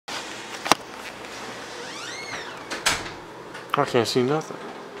I can't see nothing.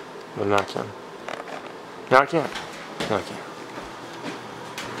 But now I can. Now I can't. Now I can't.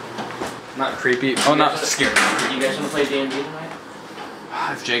 Not creepy. Oh, not scary. You guys want to play D&D tonight?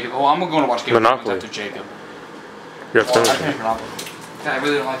 If Jacob. Oh, I'm going to watch Game of Thrones Monopoly. after Jacob. You have to I finished Monopoly. Yeah, I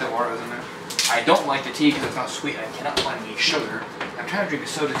really don't like the water that's in there. I don't like the tea because it's not sweet. I cannot find any sugar. I'm trying to drink a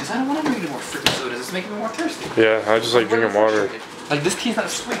soda because I don't want to drink any more freaking sodas. It's making me more thirsty. Yeah, I just like drinking water. Like, this tea is not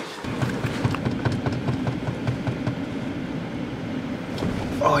sweet.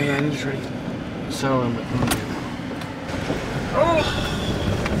 Oh yeah, I need to ready. So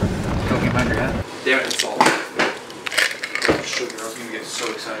Don't get mad at that. Damn it, it's salt. Sugar, I was gonna get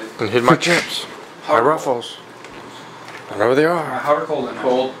so excited. And hit my chips. My Ruffles. I know where they are. How are cold in there?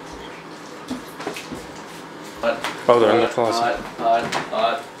 Cold. Oh, they're in the closet.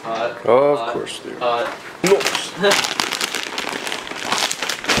 Of course they are.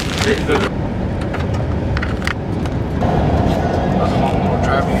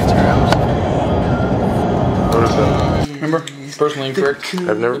 What is that? Remember? Personally incorrect.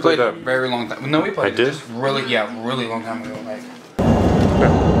 I've never We played played that. a very long time. No, we played I did? just really long time ago. Like.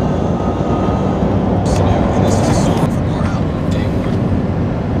 This is a song from our album, Day One.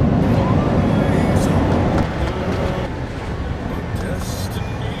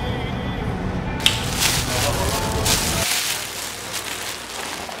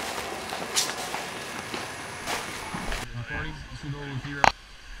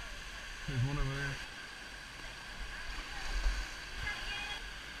 There's one over there.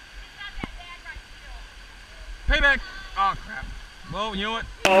 Payback! Oh crap. Well, you know what?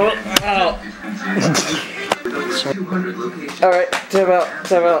 Alright, time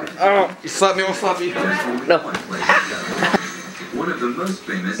out. Oh. You slap me, I'll slap you. No. One of the most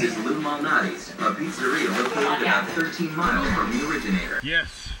famous is Lou Malnati's, a pizzeria located about 13 miles from the originator.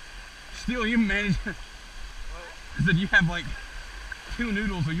 Yes. Still, you managed. I said you have like 2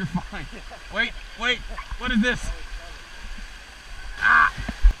 noodles, so you're fine. Wait. What is this? Ah!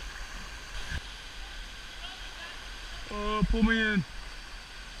 Oh, pull me in.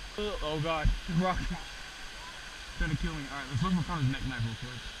 Oh god, rock. Trying to kill me. Alright, let's look for Connor's neck knife real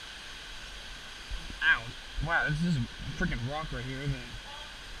quick. Ow. Wow, this is a freaking rock right here, isn't it?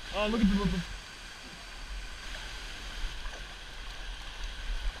 Oh, look at the little.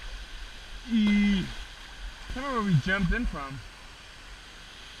 I don't know where we jumped in from.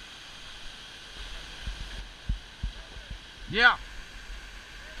 Yeah.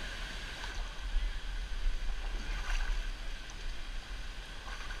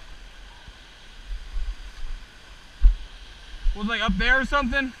 Was like up there or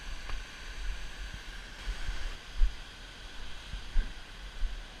something?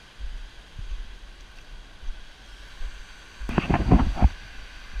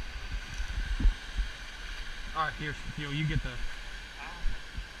 Alright, here, Theo, you get the.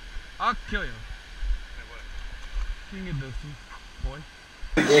 I'll kill you. You can get those two, boy.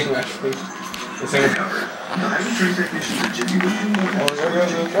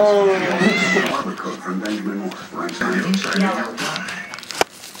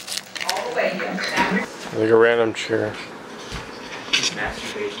 Like a random chair. That's not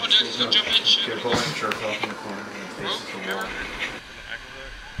it.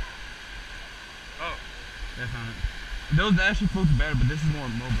 Those actually floats better, but this is more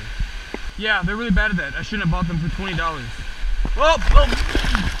mobile. Yeah, they're really bad at that. I shouldn't have bought them for $20. Oh!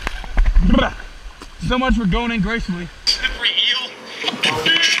 So much for going in gracefully. Slippery eel.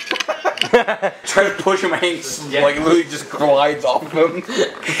 Try to push him, Hanks like literally just glides off of him, and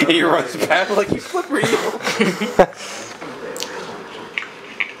he runs past like you slippery eel.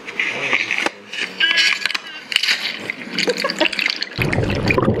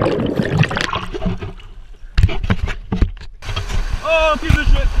 Oh, piece of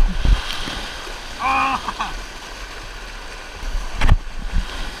shit! Ah!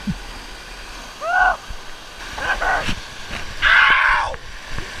 Ow!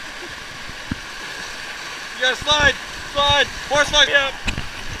 You gotta slide! More slide! Yep!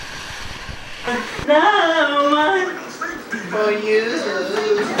 For you.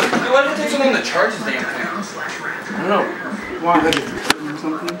 Why does it take so long to charge this damn thing? I don't know. Why?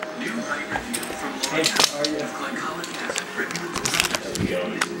 Something? Hey, how are you?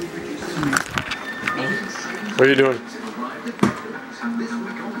 What are you doing?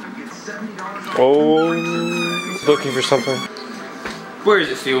 Oh, looking for something. Where is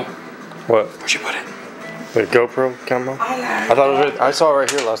it, Steel? What? Where'd you put it? The GoPro camera? I thought it was right. I saw it right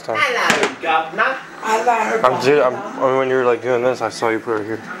here last time. When you were like doing this, I saw you put it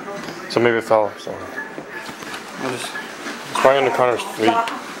here. So maybe it fell. So it's probably under Connor's feet.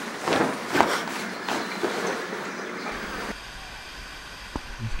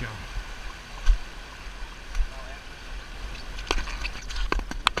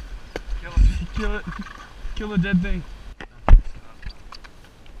 kill a dead thing?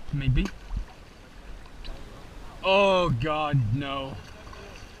 Maybe. Oh God, no.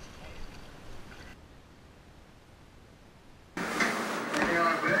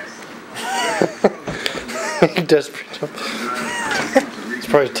 Desperate. It's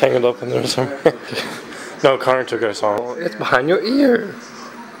probably tangled up in there somewhere. No, Connor took it. I saw it. It's behind your ear.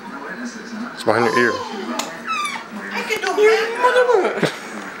 It's behind your ear. I can do it.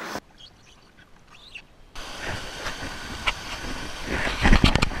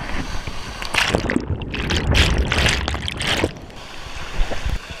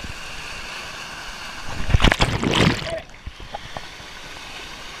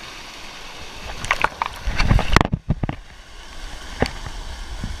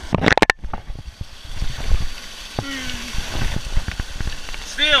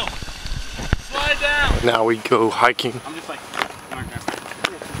 Still, slide down. Now we go hiking. I'm just like,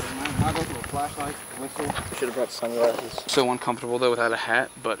 I go through a flashlight, whistle. Should have brought sunglasses. So uncomfortable though without a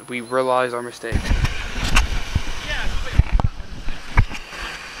hat, but we realize our mistakes.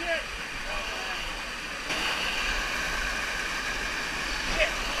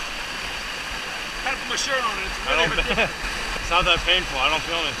 My shirt on it. It's not that painful. I don't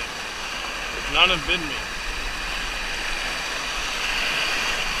feel anything. None have bitten me.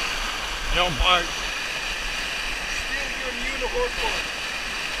 They don't bark. Still, you're immune to horsepower.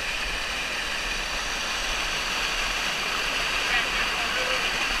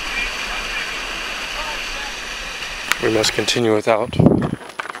 We must continue without.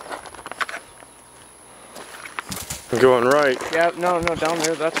 We're going right. Yeah, no, down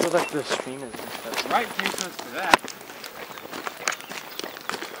there. That's where like the stream is and stuff. Right takes us to that.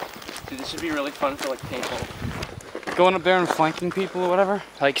 Dude, this should be really fun for like paintball. Going up there and flanking people or whatever.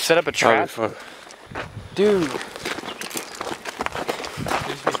 Like set up a That'd be trap. fun. Dude.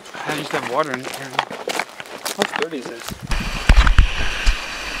 I just have water in it. How dirty is this?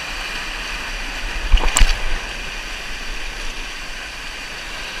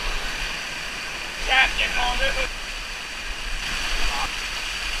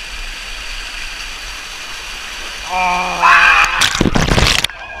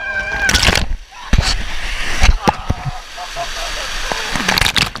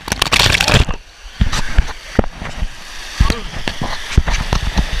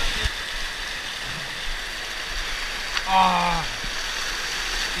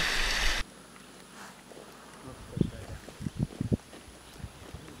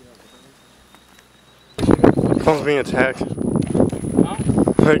 Phone's being attacked. Huh?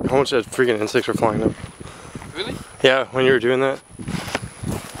 Like, how much that freaking insects are flying up? Really? Yeah, when you were doing that.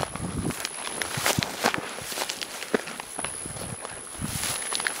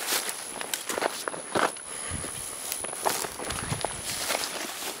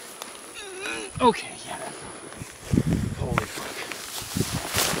 Okay, yeah. Holy fuck.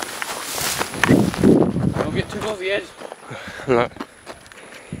 Don't get too close to the edge. No.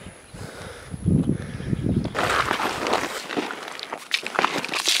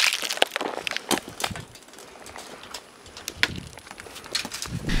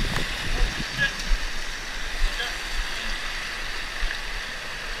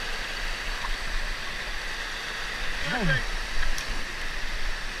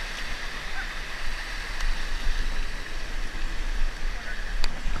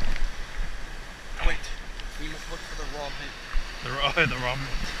 Wait, we must look for the raw mint. The raw mint.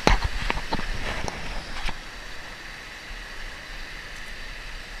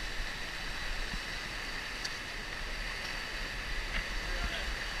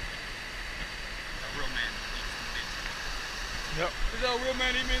 Real man. Yep. Is that a real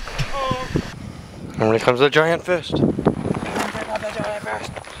man eat mint? Oh. And when it comes to the giant fist.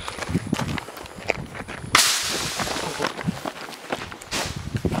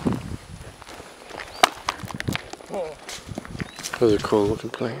 Those are cool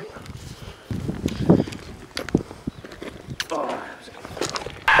looking plant.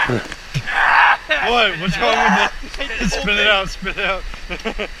 What? What's wrong with that? Spit it out, spit it out.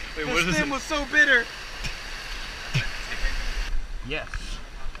 Wait, what is it? Stem was so bitter. Yes.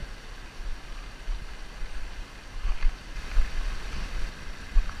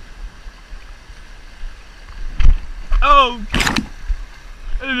 Oh!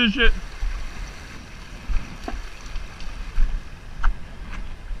 I did this shit.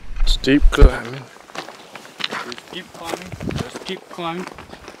 Steep climbing. Just keep climbing. Just keep climbing.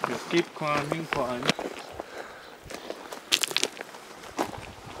 Just keep climbing, climb.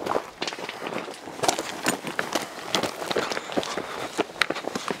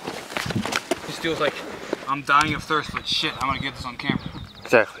 This feels like I'm dying of thirst, but shit, I'm gonna get this on camera.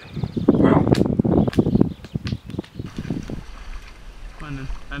 Exactly.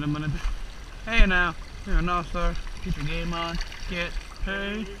 Hey now, you're an all-star. Get your game on. Get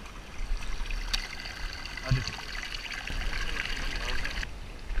paid. I just.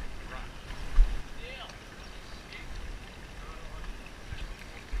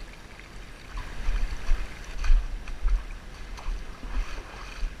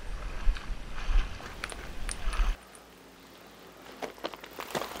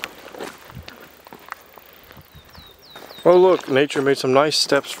 Oh look, nature made some nice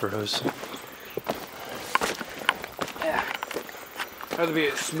steps for us. Yeah. I'd rather be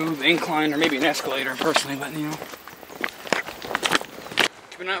a smooth incline or maybe an escalator personally, but you know.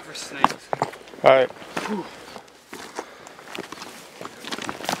 Keep an eye out for snakes. Alright. Whew.